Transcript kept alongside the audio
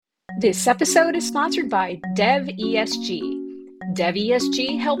This episode is sponsored by ZEV ESG. ZEV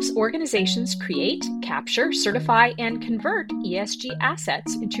ESG helps organizations create, capture, certify, and convert ESG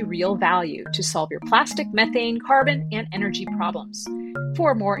assets into real value to solve your plastic, methane, carbon, and energy problems.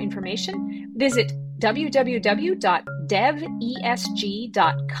 For more information, visit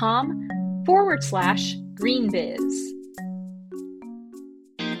www.devesg.com/greenbiz.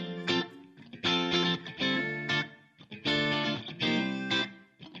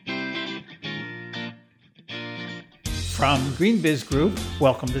 From GreenBiz Group,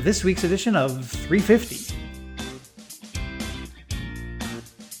 welcome to this week's edition of 350.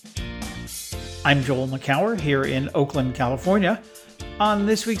 I'm Joel McCower here in Oakland, California. On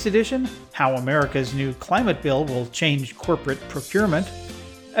this week's edition, how America's new climate bill will change corporate procurement,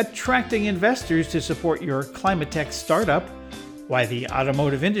 attracting investors to support your climate tech startup, why the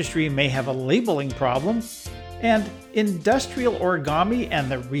automotive industry may have a labeling problem, and industrial origami and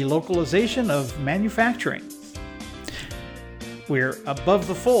the relocalization of manufacturing. We're above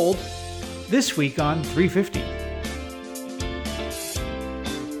the fold this week on 350.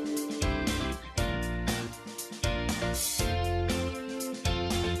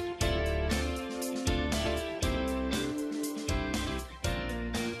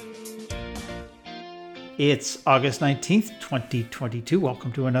 It's August 19th, 2022.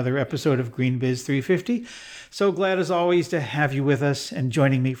 Welcome to another episode of GreenBiz 350. So glad as always to have you with us, and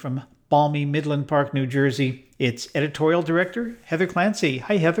joining me from balmy Midland Park, New Jersey, it's editorial director Heather Clancy.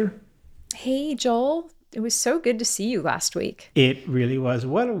 Hi, Heather. Hey, Joel. It was so good to see you last week. It really was.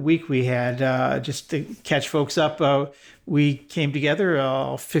 What a week we had. Just to catch folks up, we came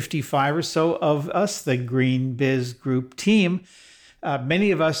together, 55 or so of us, the GreenBiz Group team. Many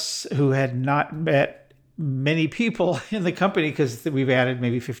of us who had not met many people in the company, because we've added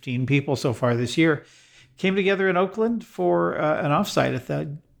maybe 15 people so far this year, came together in Oakland for an offsite at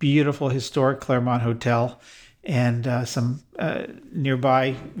the beautiful historic Claremont Hotel and some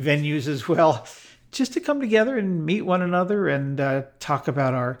nearby venues as well, just to come together and meet one another and talk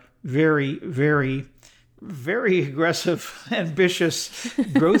about our very, very, very aggressive, ambitious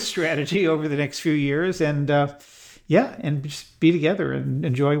growth strategy over the next few years, and and just be together and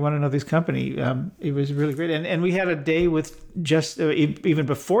enjoy one another's company. It was really great. And we had a day with just, even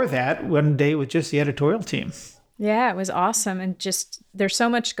before that, one day with just the editorial team. Yeah, it was awesome. And just, there's so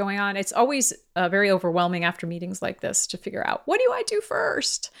much going on. It's always very overwhelming after meetings like this to figure out, what do I do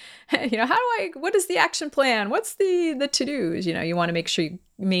first? What is the action plan? What's the to-dos? You want to make sure you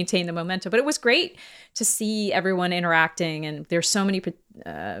maintain the momentum. But it was great to see everyone interacting, and there's so many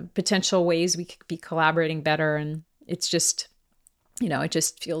potential ways we could be collaborating better. And it's just, it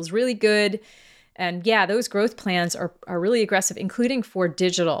just feels really good. And yeah, those growth plans are really aggressive, including for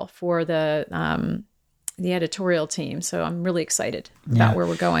digital, for the editorial team. So I'm really excited about where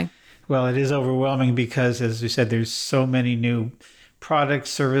we're going. Well, it is overwhelming because, as we said, there's so many new products,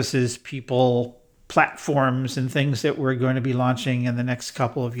 services, people, platforms, and things that we're going to be launching in the next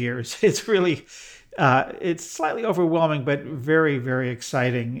couple of years. It's really, it's slightly overwhelming, but very, very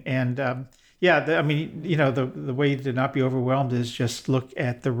exciting. And the way to not be overwhelmed is just look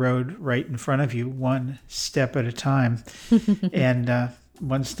at the road right in front of you, one step at a time. And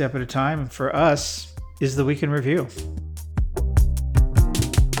one step at a time for us is the Week in Review.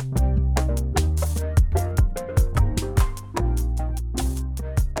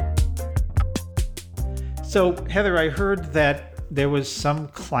 So, Heather, I heard that there was some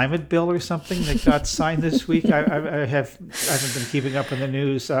climate bill or something that got signed this week. I haven't been keeping up in the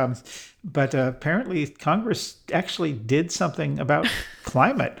news, but apparently Congress actually did something about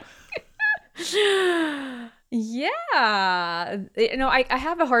climate. Yeah. I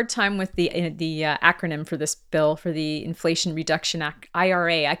have a hard time with the acronym for this bill, for the Inflation Reduction Act,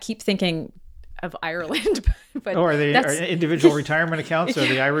 IRA. I keep thinking of Ireland, but or the individual retirement accounts, or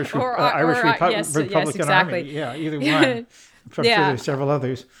the Irish Republican Army. Yeah, either one. I'm sure there's several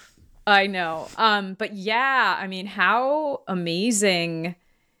others. I know. But yeah, how amazing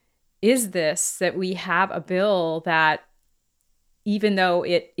is this that we have a bill that, even though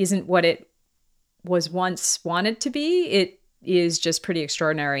it isn't what it was once wanted to be, it is just pretty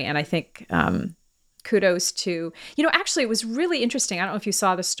extraordinary. And I think kudos to, actually it was really interesting. I don't know if you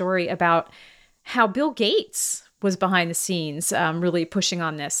saw the story about how Bill Gates was behind the scenes really pushing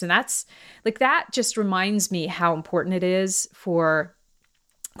on this. And that just reminds me how important it is for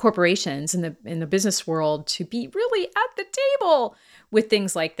corporations in the business world to be really at the table with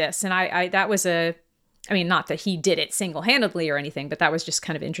things like this. And that was not that he did it single-handedly or anything, but that was just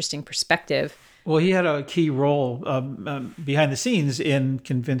kind of interesting perspective. Well, he had a key role behind the scenes in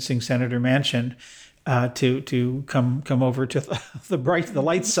convincing Senator Manchin to come over to the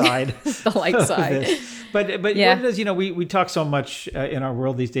light side The light of side. this. But Yeah. what it is, we talk so much in our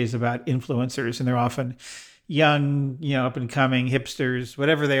world these days about influencers, and they're often young, up and coming hipsters,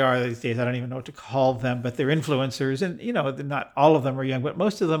 whatever they are these days. I don't even know what to call them, but they're influencers, and not all of them are young, but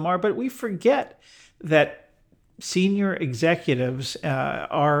most of them are. But we forget that senior executives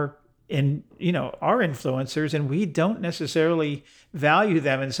are influencers, and we don't necessarily value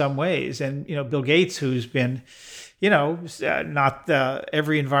them in some ways. And Bill Gates, who's been not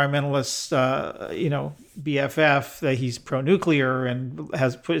every environmentalist BFF, that he's pro-nuclear and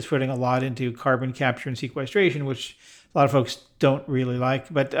is putting a lot into carbon capture and sequestration, which a lot of folks don't really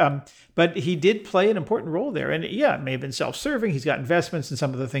like, but he did play an important role there. And yeah, it may have been self-serving. He's got investments in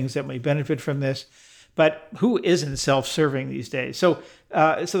some of the things that may benefit from this. But who isn't self-serving these days? So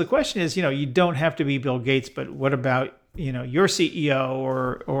the question is, you don't have to be Bill Gates, but what about your CEO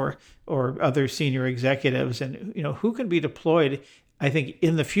or other senior executives, and who can be deployed? I think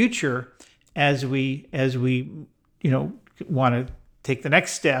in the future, as we want to take the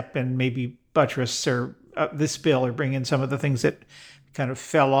next step and maybe buttress or this bill, or bring in some of the things that kind of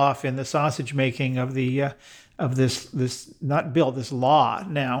fell off in the sausage making of this not bill, this law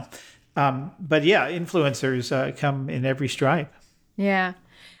now. But yeah, influencers come in every stripe. Yeah.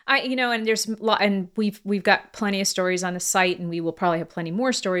 And there's a lot, and we've got plenty of stories on the site, and we will probably have plenty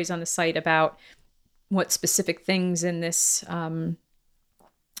more stories on the site about what specific things in this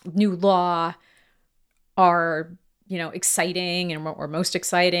new law are, exciting and or most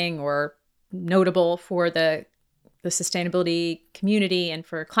exciting or notable for the sustainability community and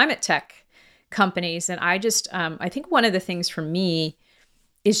for climate tech companies. And I think one of the things for me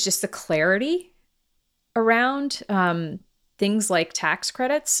is just the clarity around things like tax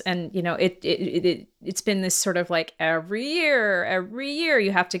credits. And, it's been this sort of like every year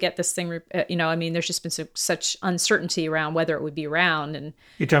you have to get this thing, there's just been such uncertainty around whether it would be around. And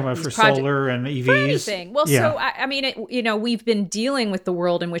you're talking about for solar and EVs? For anything. Well, yeah. So, we've been dealing with the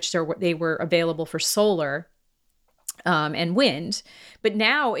world in which they were available for solar and wind, but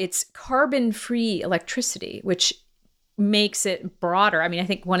now it's carbon-free electricity, which makes it broader. I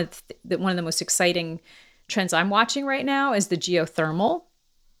think one of the most exciting trends I'm watching right now is the geothermal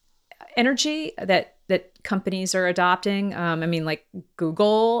energy that companies are adopting. Like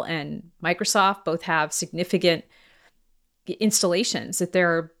Google and Microsoft both have significant installations that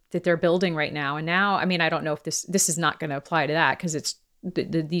they're building right now. And now, I don't know if this is not going to apply to that, because it's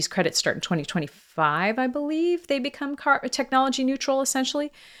these credits start in 2025, I believe. They become technology neutral,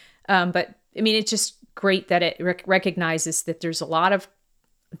 essentially. But it's just great that it recognizes that there's a lot of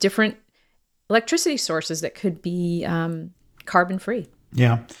different electricity sources that could be carbon free.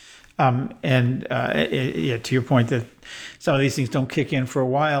 Yeah. To your point that some of these things don't kick in for a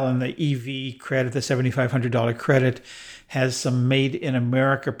while, and the EV credit, the $7,500 credit, has some made in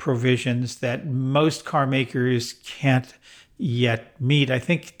America provisions that most car makers can't yet meet. I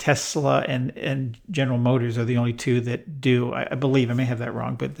think Tesla and General Motors are the only two that do. I believe, I may have that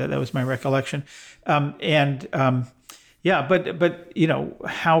wrong, but that was my recollection. But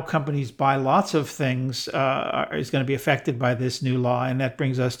how companies buy lots of things is going to be affected by this new law, and that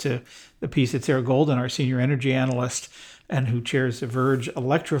brings us to the piece that Sarah Golden, our senior energy analyst and who chairs the Verge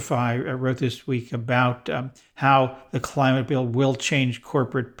Electrify, wrote this week about how the climate bill will change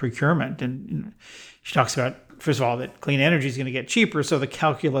corporate procurement. And she talks about, first of all, that clean energy is going to get cheaper, so the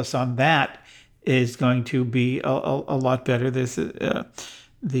calculus on that is going to be a lot better. There's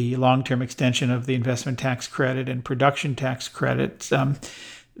the long-term extension of the investment tax credit and production tax credits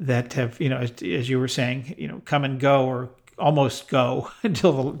that have, as you were saying, come and go, or almost go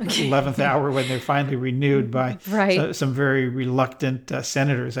until the 11th hour when they're finally renewed by some very reluctant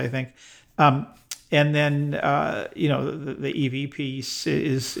senators, I think. And then, the EV piece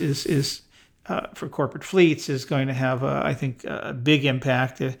is for corporate fleets is going to have, I think, a big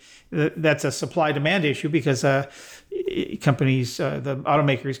impact. That's a supply-demand issue, because companies, the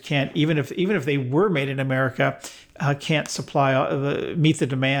automakers can't, even if they were made in America, can't meet the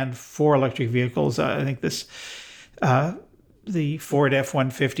demand for electric vehicles. I think the Ford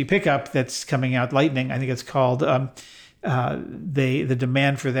F-150 pickup that's coming out, Lightning, I think it's called. The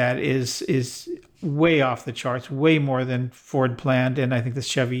demand for that is way off the charts, way more than Ford planned. And I think the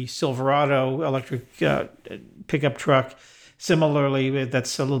Chevy Silverado electric pickup truck, similarly,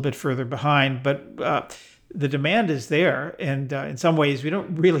 that's a little bit further behind. But the demand is there, and in some ways, we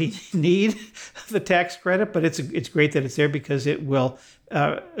don't really need the tax credit, but it's great that it's there, because it will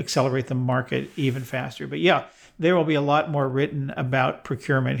accelerate the market even faster. But yeah, there will be a lot more written about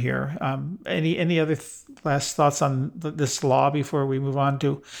procurement here. Any other last thoughts on this law before we move on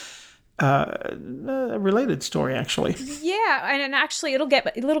to a related story, actually. Yeah, and actually,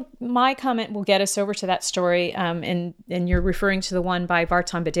 my comment will get us over to that story. And you're referring to the one by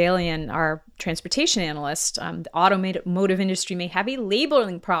Vartan Badalian, our transportation analyst. The automotive industry may have a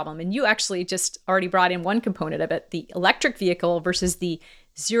labeling problem, and you actually just already brought in one component of it: the electric vehicle versus the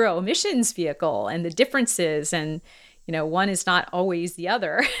zero emissions vehicle, and the differences. And one is not always the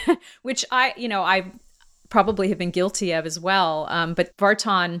other, which I probably have been guilty of as well. But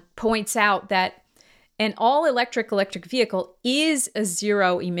Vartan points out that an all-electric vehicle is a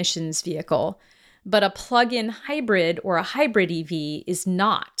zero emissions vehicle, but a plug-in hybrid or a hybrid EV is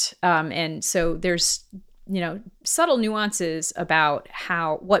not. And so there's subtle nuances about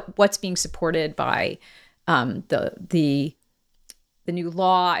what's being supported by the new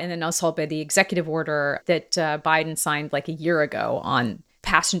law, and then also by the executive order that Biden signed like a year ago on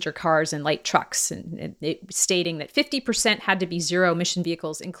passenger cars and light trucks, and stating that 50% had to be zero emission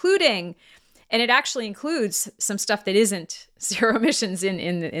vehicles, including, and it actually includes some stuff that isn't zero emissions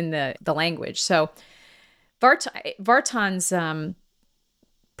in the language. So Vartan's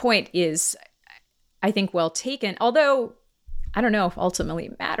point is, I think, well taken, although I don't know if ultimately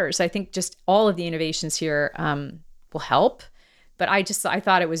it matters. I think just all of the innovations here will help. But I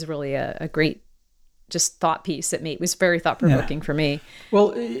thought it was really a great just thought piece that was very thought-provoking for me.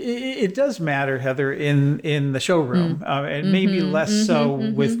 Well, it does matter, Heather, in the showroom, and maybe less so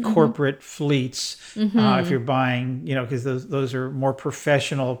with corporate fleets. If you're buying, because those are more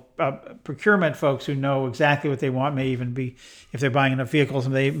professional procurement folks who know exactly what they want. May even be, if they're buying enough vehicles,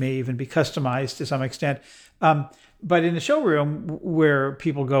 they may even be customized to some extent. But in the showroom where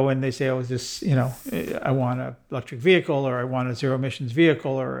people go in, they say, oh, is this, I want an electric vehicle, or I want a zero emissions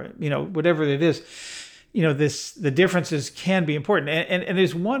vehicle, or, whatever it is, the differences can be important. And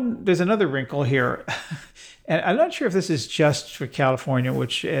there's another wrinkle here. And I'm not sure if this is just for California,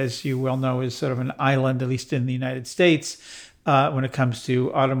 which, as you well know, is sort of an island, at least in the United States, when it comes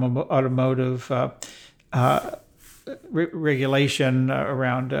to automotive regulation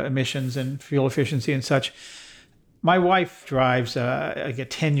around emissions and fuel efficiency and such. My wife drives like a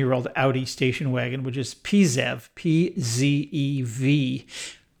 10-year-old Audi station wagon, which is PZEV, P-Z-E-V,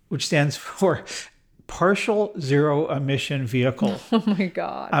 which stands for Partial Zero Emission Vehicle. Oh my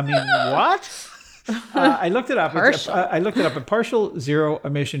God. I mean, what? I looked it up. I looked it up. A partial zero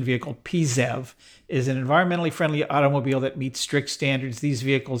emission vehicle, PZEV, is an environmentally friendly automobile that meets strict standards. These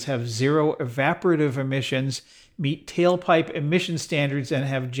vehicles have zero evaporative emissions, meet tailpipe emission standards, and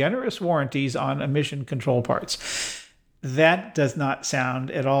have generous warranties on emission control parts. That does not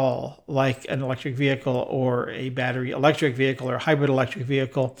sound at all like an electric vehicle or a battery electric vehicle or hybrid electric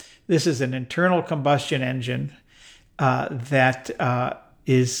vehicle. This is an internal combustion engine that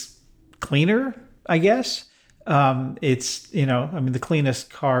is cleaner, I guess. It's, the cleanest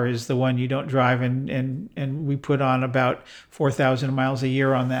car is the one you don't drive, and we put on about 4,000 miles a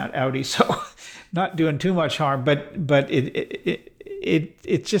year on that Audi. So not doing too much harm, but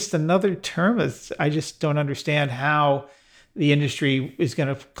it's just another term. I just don't understand how the industry is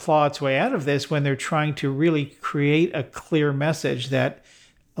going to claw its way out of this when they're trying to really create a clear message that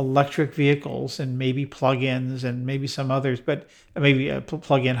electric vehicles and maybe plug-ins and maybe some others, but maybe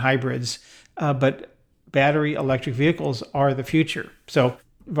plug-in hybrids, but battery electric vehicles are the future. So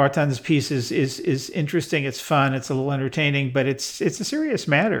Vartan's piece is interesting. It's fun. It's a little entertaining, but it's a serious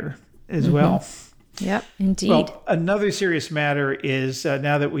matter as well. Yep, indeed. Well, another serious matter is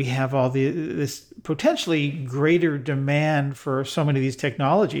now that we have all this potentially greater demand for so many of these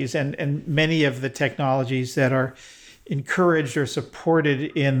technologies, and many of the technologies that are encouraged or supported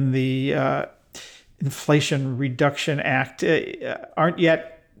in the Inflation Reduction Act aren't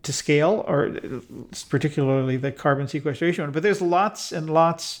yet to scale, or particularly the carbon sequestration one. But there's lots and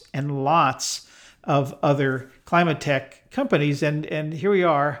lots and lots of other climate tech companies, and here we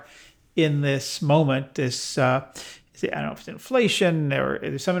are in this moment. This I don't know if it's inflation or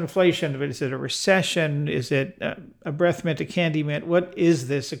there's some inflation, but is it a recession? Is it a breath mint, a candy mint? What is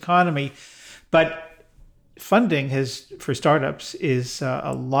this economy? But funding for startups is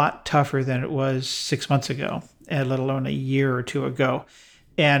a lot tougher than it was 6 months ago, let alone a year or two ago.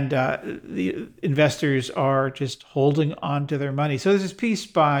 And the investors are just holding on to their money. So there's this piece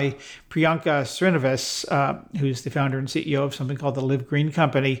by Priyanka Srinivas, who's the founder and CEO of something called the Live Green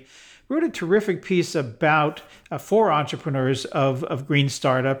Company, wrote a terrific piece about 4 entrepreneurs of green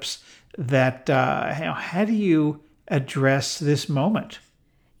startups that how do you address this moment?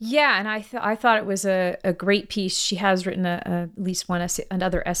 Yeah, and I thought it was a great piece. She has written at least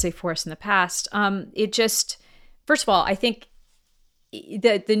another essay for us in the past. It just, first of all, I think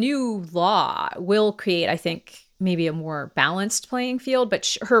the new law will create, I think, maybe a more balanced playing field.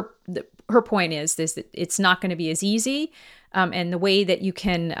 But her point is that it's not going to be as easy. And the way that you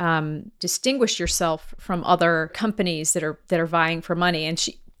can distinguish yourself from other companies that are vying for money. And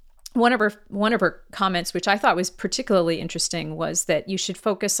one of her comments, which I thought was particularly interesting, was that you should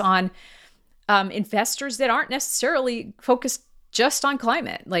focus on investors that aren't necessarily focused just on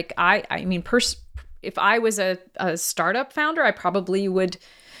climate. Like I mean, if I was a startup founder, I probably would,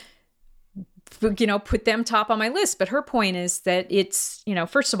 put them top on my list. But her point is that it's,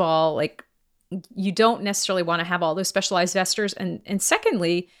 first of all, like, you don't necessarily want to have all those specialized investors. And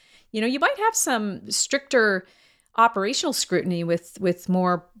secondly, you might have some stricter operational scrutiny with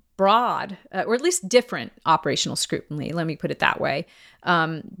more broad, or at least different operational scrutiny, let me put it that way,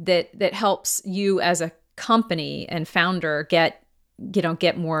 that helps you as a company and founder get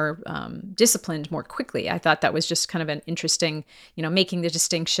more disciplined more quickly. I thought that was just kind of an interesting, making the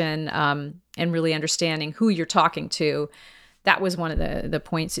distinction and really understanding who you're talking to. That was one of the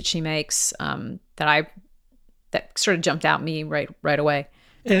points that she makes that sort of jumped out at me right away.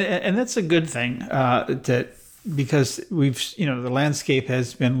 And that's a good thing because we've, the landscape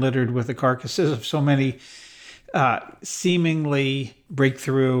has been littered with the carcasses of so many seemingly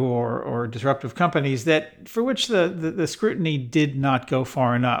breakthrough or disruptive companies that for which the scrutiny did not go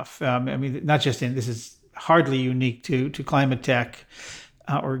far enough. I mean, not just this is hardly unique to climate tech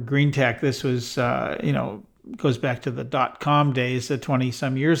or green tech. This was, goes back to the .com days, 20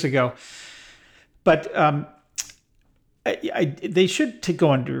 some years ago. But they should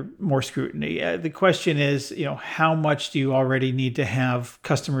go under more scrutiny. The question is, how much do you already need to have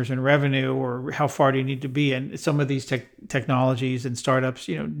customers and revenue, or how far do you need to be? And some of these technologies and startups,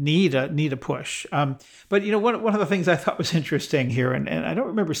 need a push. But one of the things I thought was interesting here, and I don't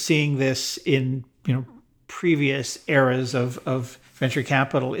remember seeing this in previous eras of venture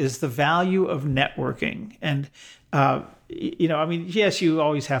capital, is the value of networking. And I mean, yes, you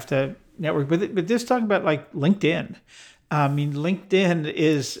always have to network, but just talking about like LinkedIn. I mean, LinkedIn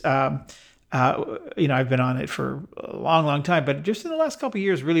is, I've been on it for a long, long time, but just in the last couple of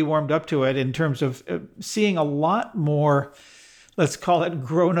years, really warmed up to it in terms of seeing a lot more, let's call it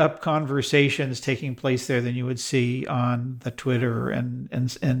grown-up conversations taking place there than you would see on the Twitter and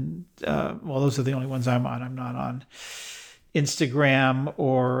well, those are the only ones I'm on. I'm not on Instagram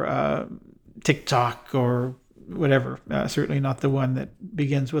or TikTok or whatever. Certainly not the one that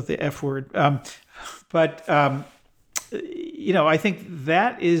begins with the F word. But I think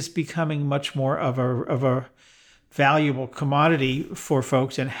that is becoming much more of a valuable commodity for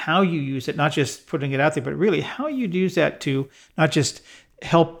folks, and how you use it, not just putting it out there, but really how you use that to not just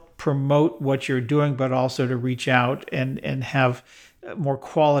help promote what you're doing, but also to reach out and have more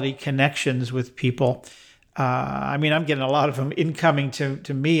quality connections with people. I mean, I'm getting a lot of them incoming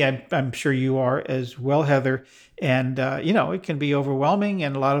to me. I'm sure you are as well, Heather. And, it can be overwhelming,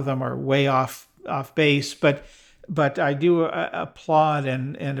 and a lot of them are way off base, but I do applaud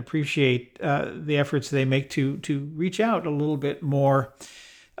and appreciate the efforts they make to reach out a little bit more.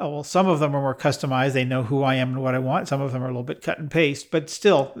 Well, some of them are more customized. They know who I am and what I want. Some of them are a little bit cut and paste, but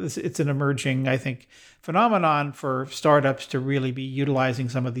still, it's an emerging, I think, phenomenon for startups to really be utilizing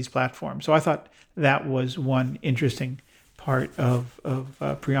some of these platforms. So I thought that was one interesting part of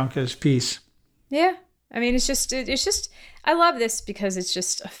Priyanka's piece. Yeah. I mean, it's just, I love this because it's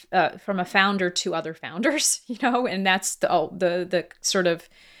just from a founder to other founders, and that's the sort of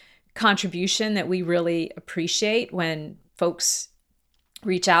contribution that we really appreciate when folks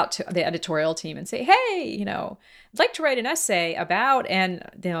reach out to the editorial team and say, hey, I'd like to write an essay about, and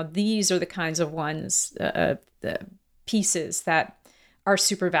these are the kinds of ones, the pieces that are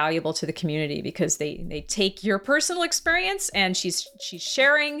super valuable to the community, because they take your personal experience, and she's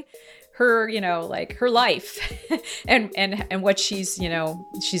sharing her, her life and what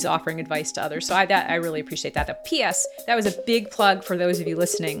she's offering advice to others. So I really appreciate that. The P.S. That was a big plug for those of you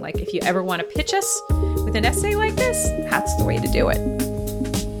listening. Like, if you ever want to pitch us with an essay like this, that's the way to do it.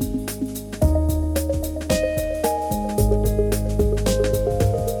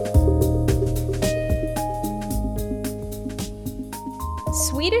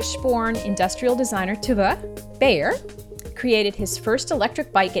 Swedish-born industrial designer Tue Beijer created his first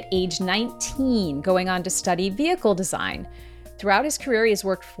electric bike at age 19, going on to study vehicle design. Throughout his career, he has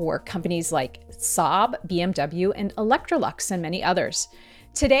worked for companies like Saab, BMW, and Electrolux, and many others.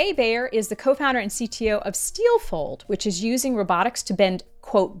 Today, Beijer is the co-founder and CTO of STILFOLD, which is using robotics to bend,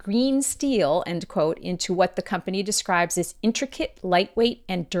 quote, green steel, end quote, into what the company describes as intricate, lightweight,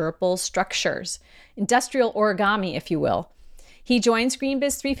 and durable structures. Industrial origami, if you will. He joins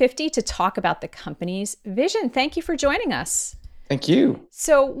GreenBiz 350 to talk about the company's vision. Thank you for joining us. Thank you.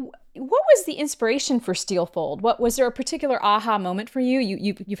 So what was the inspiration for STILFOLD? What was there a particular aha moment for you?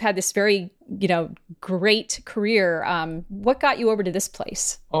 You've had this very, great career. What got you over to this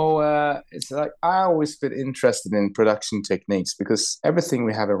place? Oh, it's like I always been interested in production techniques because everything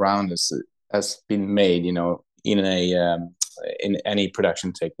we have around us has been made, in any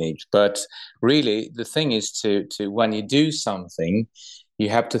production technique. But really, the thing is to when you do something, you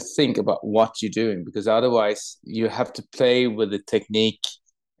have to think about what you're doing because otherwise you have to play with the technique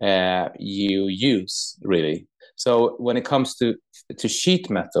you use really. So when it comes to sheet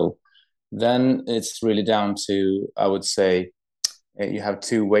metal, then it's really down to, I would say, you have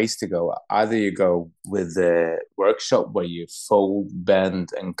two ways to go. Either you go with the workshop where you fold, bend,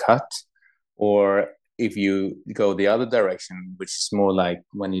 and cut, or if you go the other direction, which is more like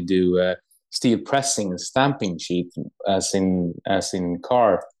when you do steel pressing and stamping sheet, as in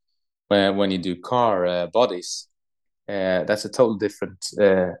car, when you do car bodies, that's a total different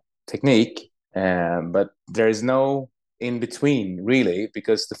technique. But there is no in between really,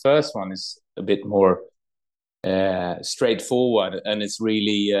 because the first one is a bit more straightforward, and it's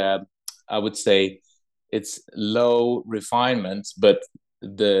really, I would say, it's low refinement, but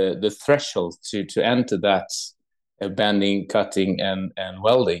the threshold to enter that bending, cutting, and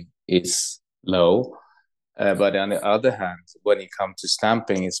welding is low. But on the other hand, when it comes to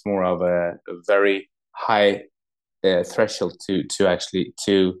stamping, it's more of a very high threshold to actually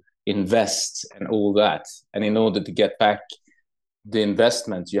to invest and all that. And in order to get back the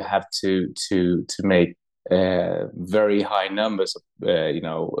investment, you have to make very high numbers,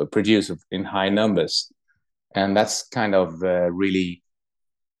 produce in high numbers, and that's kind of really,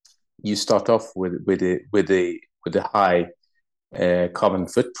 you start off with a high carbon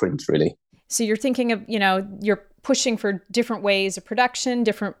footprint, really. So you're thinking of, you're pushing for different ways of production,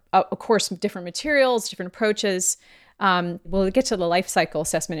 different, of course, different materials, different approaches. We'll get to the life cycle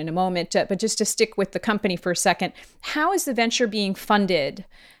assessment in a moment, but just to stick with the company for a second, how is the venture being funded?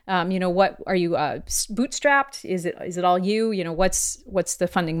 What are you bootstrapped? Is it all you? What's the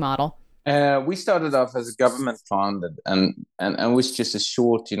funding model? We started off as a government funded, and was just a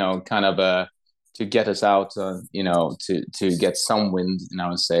short, kind of to get us out, to get some wind in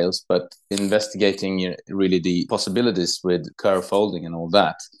our sails, but investigating really the possibilities with curve folding and all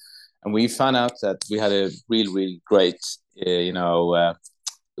that. And we found out that we had a really, really great, it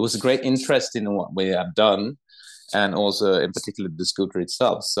was a great interest in what we have done, and also in particular the scooter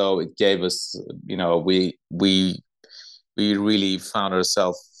itself. So it gave us, we really found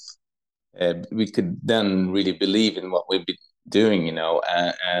ourselves, we could then really believe in what we've been doing,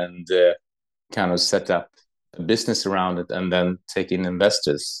 and kind of set up a business around it, and then take in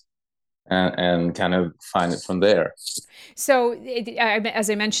investors. And kind of find it from there. So, as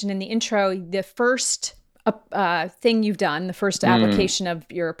I mentioned in the intro, the first thing you've done, the first application of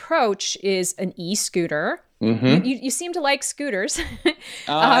your approach is an e-scooter. Mm-hmm. You seem to like scooters.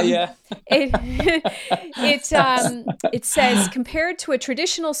 Yeah. It says, compared to a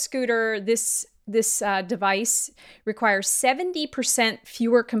traditional scooter, this device requires 70%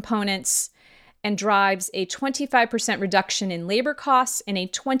 fewer components and drives a 25% reduction in labor costs and a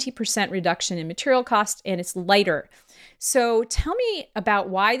 20% reduction in material costs, and it's lighter. So tell me about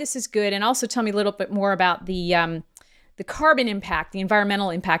why this is good, and also tell me a little bit more about the carbon impact, the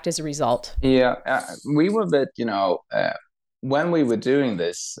environmental impact as a result. Yeah, we were a bit, when we were doing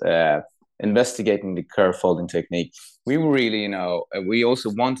this, investigating the curve folding technique, we were really, we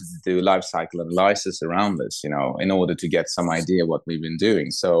also wanted to do life cycle analysis around this, in order to get some idea what we've been doing.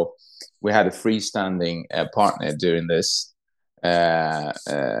 So we had a freestanding partner doing this,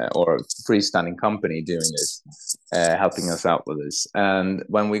 or freestanding company doing this, helping us out with this. And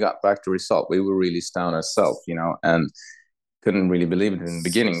when we got back to result, we were really stunned ourselves, and couldn't really believe it in the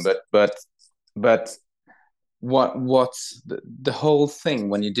beginning. But what's the whole thing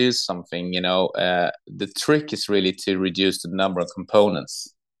when you do something, the trick is really to reduce the number of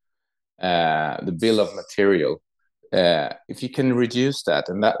components, the bill of material. If you can reduce that,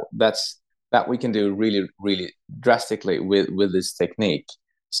 and that we can do really, really drastically with this technique.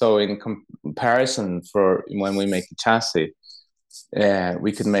 So in comparison, for when we make the chassis,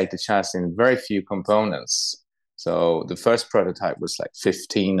 we could make the chassis in very few components. So the first prototype was like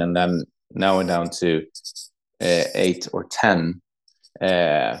 15, and then now we're down to 8 or 10.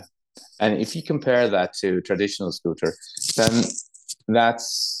 And if you compare that to traditional scooter, then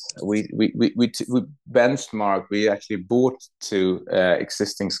that's we benchmarked. We actually bought 2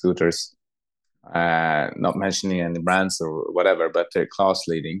 existing scooters, not mentioning any brands or whatever, but they're class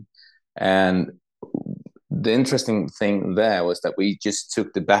leading. And the interesting thing there was that we just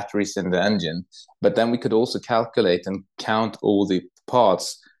took the batteries in the engine, but then we could also calculate and count all the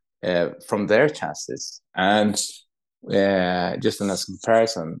parts from their chassis. And just in a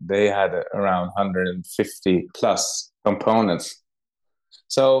comparison, they had around 150 plus components.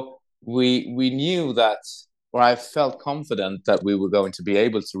 So we knew that, or I felt confident that we were going to be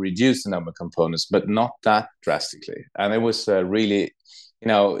able to reduce the number of components, but not that drastically. And it was really,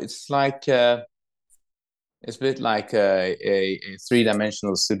 it's like it's a bit like a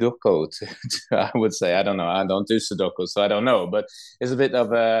three-dimensional Sudoku. I would say, I don't know. I don't do Sudoku, so I don't know. But it's a bit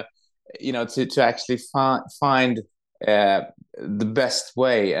of a, to actually find the best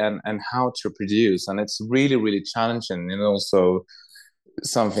way and how to produce. And it's really, really challenging, and also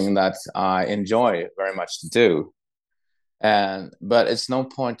something that I enjoy very much to do. But it's no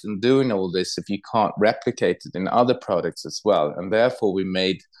point in doing all this if you can't replicate it in other products as well. And therefore, we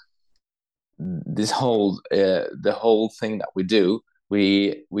made this whole the whole thing that we do.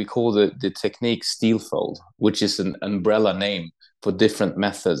 We call the technique STILFOLD, which is an umbrella name for different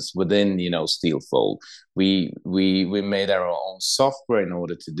methods within STILFOLD. We made our own software in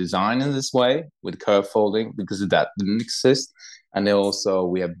order to design in this way with curve folding, because that didn't exist. And also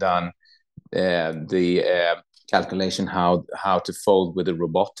we have done the calculation how to fold with the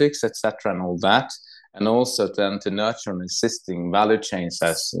robotics, etc., and all that. And also then to nurture an existing value chains,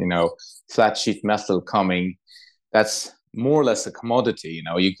 as flat sheet metal coming. That's more or less a commodity.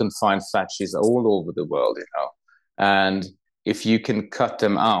 You can find flat sheets all over the world. And if you can cut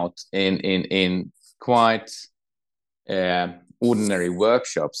them out in quite ordinary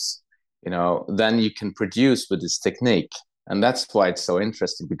workshops, then you can produce with this technique. And that's why it's so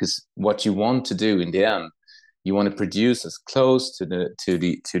interesting, because what you want to do in the end, you want to produce as close to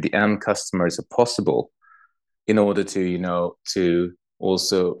the end customer as possible, in order to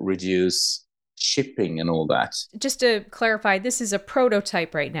also reduce shipping and all that. Just to clarify, this is a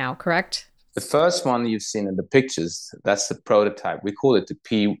prototype right now, correct? The first one you've seen in the pictures, that's the prototype. We call it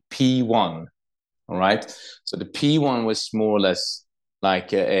the P1. All right. So the P1 was more or less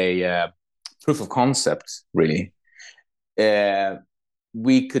like a proof of concept, really.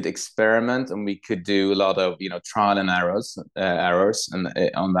 We could experiment, and we could do a lot of trial and errors and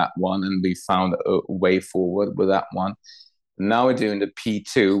on that one, and we found a way forward with that one. Now we're doing the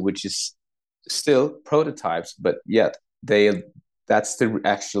P2, which is still prototypes, but yet that's the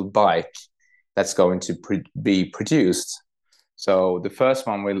actual bike that's going to be produced. So the first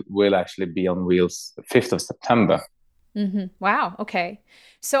one will actually be on wheels the 5th of September. Mm-hmm. Wow. Okay.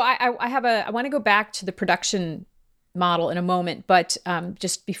 So I want to go back to the production model in a moment, but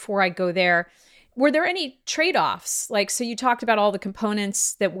just before I go there, were there any trade-offs? So you talked about all the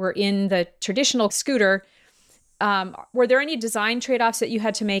components that were in the traditional scooter. Were there any design trade-offs that you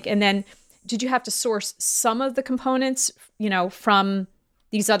had to make? And then did you have to source some of the components, from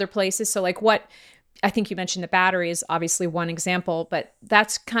these other places? So what, I think you mentioned the battery is obviously one example, but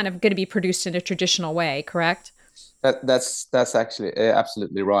that's kind of going to be produced in a traditional way, correct? That's actually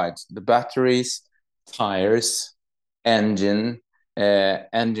absolutely right. The batteries, tires, engine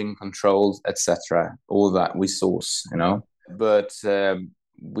controls, etc., all that we source, but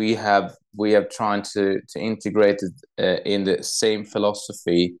we have tried to integrate it in the same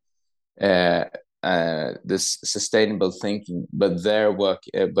philosophy, this sustainable thinking, but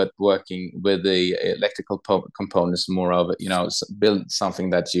working with the electrical components more of it, build something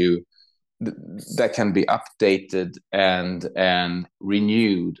that can be updated and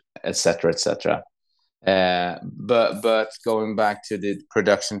renewed, etc., etc. But going back to the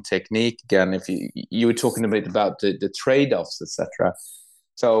production technique again, if you were talking a bit about the trade-offs, etc.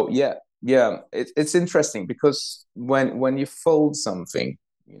 So yeah, it's interesting, because when you fold something,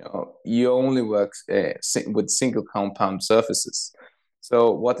 you only work with single compound surfaces.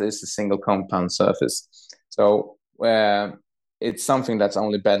 So what is a single compound surface? So it's something that's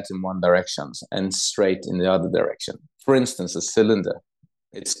only bent in one direction and straight in the other direction. For instance, a cylinder.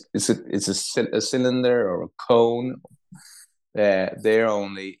 It's a cylinder or a cone. They're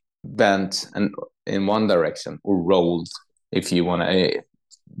only bent in one direction, or rolled, if you want to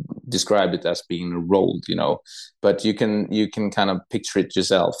describe it as being rolled, but you can kind of picture it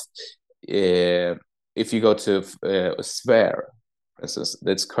yourself. If you go to a sphere, for instance,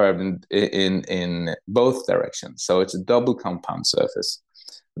 that's curved in both directions, so it's a double compound surface.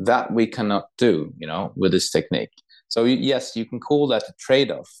 That we cannot do, with this technique. So yes, you can call that a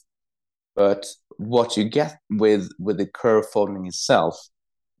trade-off, but what you get with the curve folding itself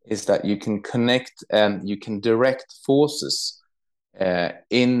is that you can connect and you can direct forces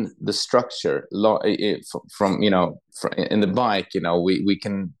in the structure from in the bike.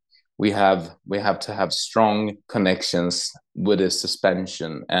 We have to have strong connections with the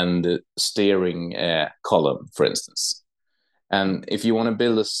suspension and the steering column, for instance. And if you want to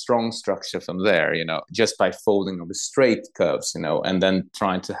build a strong structure from there, just by folding over straight curves, and then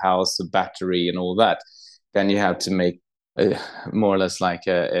trying to house the battery and all that, then you have to make more or less like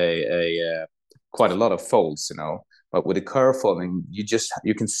a quite a lot of folds, But with a curve folding, you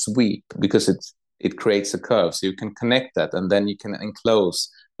can sweep, because it creates a curve, so you can connect that, and then you can enclose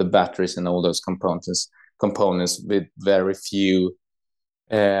the batteries and all those components with very few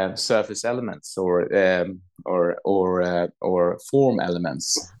surface elements or form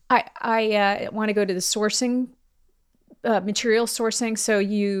elements. I want to go to the sourcing, material sourcing. So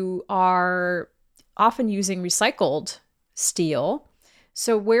you are often using recycled steel.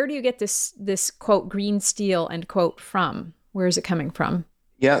 So where do you get this quote green steel end quote from? Where is it coming from?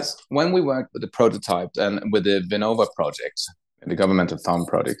 Yes, when we worked with the prototype and with the Vinnova project, the governmental fund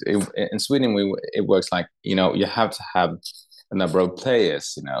project, in Sweden it works like, you have to have a number of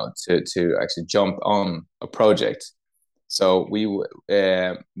players, to actually jump on a project. So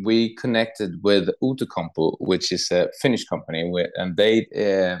we connected with Outokumpu, which is a Finnish company, and they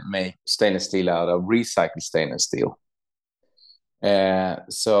make stainless steel out of recycled stainless steel.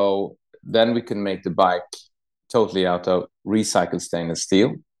 So then we can make the bike totally out of recycled stainless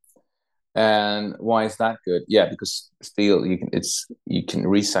steel. And why is that good? Yeah, because steel, you can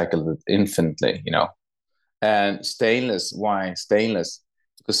recycle it infinitely, And stainless, why stainless?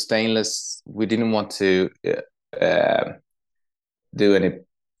 Because stainless, we didn't want to do any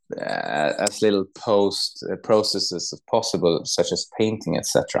as little post processes as possible, such as painting,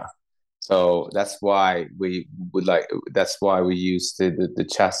 etc. So that's why we use the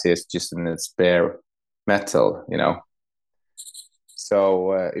chassis just in its bare metal,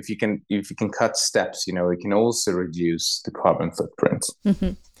 So if you can cut steps, it can also reduce the carbon footprint.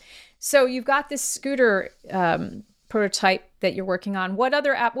 Mm-hmm. So you've got this scooter prototype that you're working on. What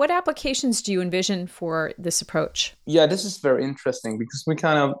applications do you envision for this approach? Yeah, this is very interesting because we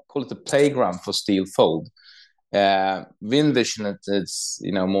kind of call it a playground for STILFOLD. We envision it's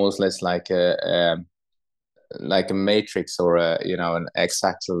more or less like a matrix, or an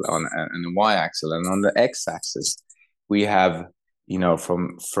x-axis and a y-axis, and on the x-axis we have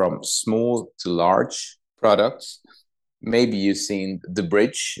from small to large products. Maybe you've seen the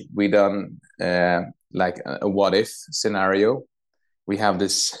bridge we done, like a what if scenario. We have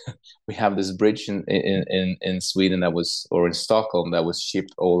this bridge in Sweden or in Stockholm that was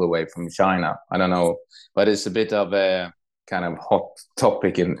shipped all the way from China. I don't know, but it's a bit of a kind of hot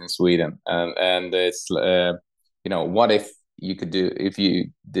topic in Sweden, and it's what if you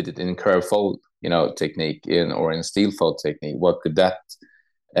did it in curve fold technique or in steel fold technique? What could that?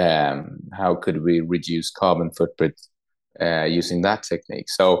 How could we reduce carbon footprint using that technique?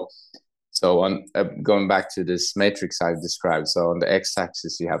 So on going back to this matrix I've described, so on the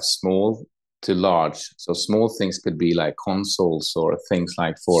x-axis you have small to large. So small things could be like consoles or things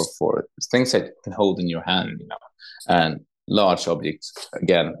like for things that you can hold in your hand, and large objects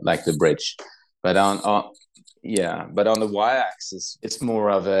again like the bridge. But on the y-axis it's more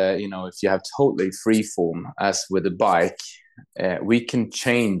of a if you have totally free form, as with the bike, we can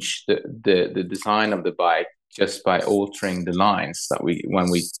change the design of the bike just by altering the lines that when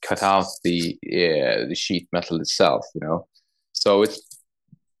we cut out the sheet metal itself, So it's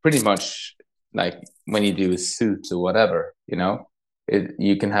pretty much like when you do a suit or whatever,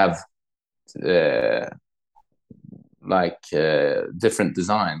 you can have different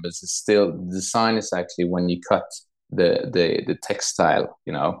design, but it's still the design is actually when you cut the textile,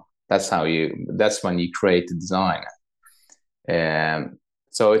 that's when you create the design.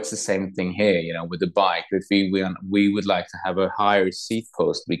 So it's the same thing here, with the bike. If we would like to have a higher seat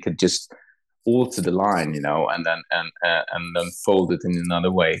post, we could just alter the line, and then fold it in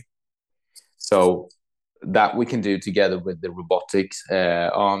another way. So that we can do together with the robotic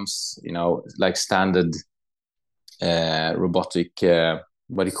arms, like standard robotic.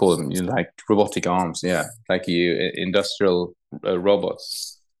 What do you call them? Like robotic arms, yeah, like industrial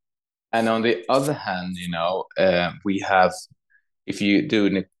robots. And on the other hand, we have. If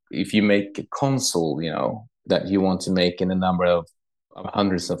you make a console, that you want to make in a number of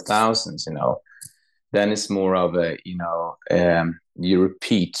hundreds of thousands, then it's more of a, you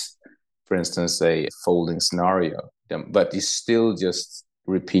repeat, for instance, a folding scenario, but you still just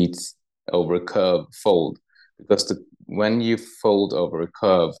repeat over a curve fold, because when you fold over a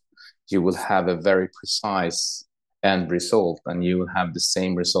curve, you will have a very precise end result, and you will have the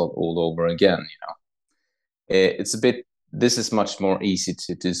same result all over again. This is much more easy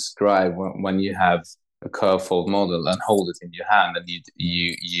to describe when you have a curve fold model and hold it in your hand, and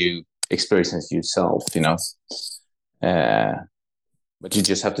you experience it yourself. But you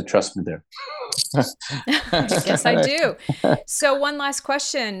just have to trust me there. Yes, I do. So one last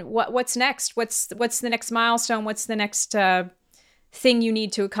question. What's next? What's the next milestone? What's the next thing you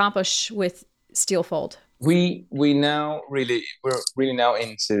need to accomplish with STILFOLD? We're really now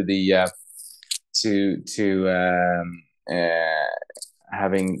into the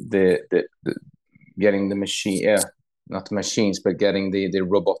having the getting the machine, not the machines, but getting the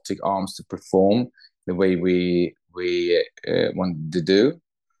robotic arms to perform the way we want to do.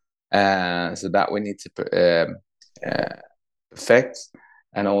 So that we need to perfect,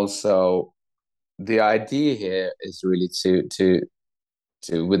 and also the idea here is really to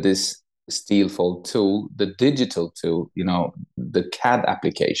with this STILFOLD tool, the digital tool, the CAD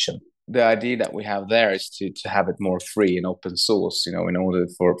application. The idea that we have there is to have it more free and open source, in order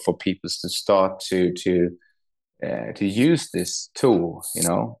for people to start to use this tool,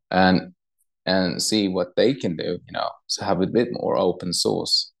 and see what they can do, so have a bit more open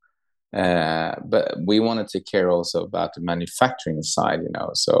source. But we want to take care also about the manufacturing side,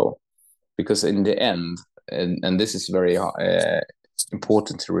 so because in the end, and this is very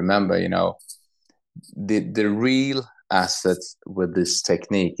important to remember, the real asset with this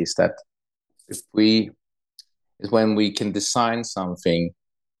technique is that when we can design something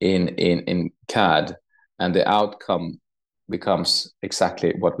in CAD and the outcome becomes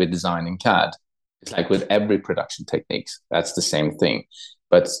exactly what we design in CAD. It's like with every production techniques, that's the same thing.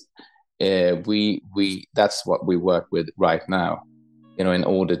 But we that's what we work with right now, in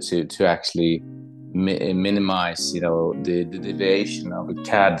order to actually minimize, the deviation of a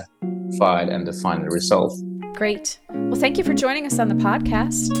CAD file and the final result. Great. Well, thank you for joining us on the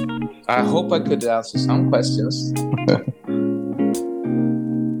podcast. I hope I could answer some questions.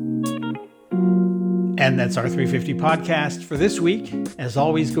 And that's our 350 podcast for this week. As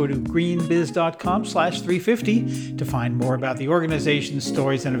always, go to greenbiz.com/350 to find more about the organizations,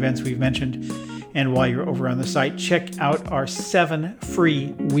 stories, and events we've mentioned. And while you're over on the site, check out our 7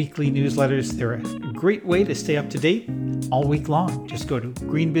 free weekly newsletters. They're a great way to stay up to date all week long. Just go to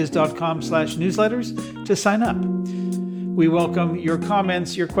greenbiz.com/newsletters to sign up. We welcome your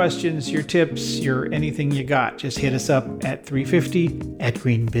comments, your questions, your tips, your anything you got. Just hit us up at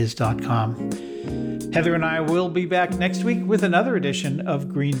 350@greenbiz.com. Heather and I will be back next week with another edition of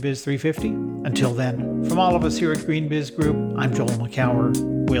Green Biz 350. Until then, from all of us here at Green Biz Group, I'm Joel McCower.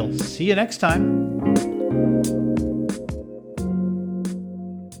 We'll see you next time.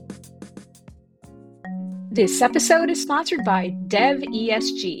 This episode is sponsored by ZEV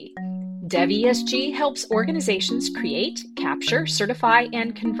ESG. ZEV ESG helps organizations create, capture, certify,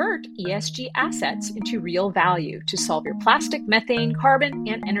 and convert ESG assets into real value to solve your plastic, methane, carbon,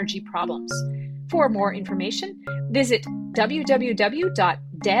 and energy problems. For more information, visit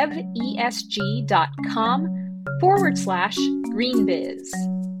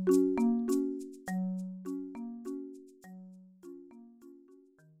www.devesg.com/greenbiz.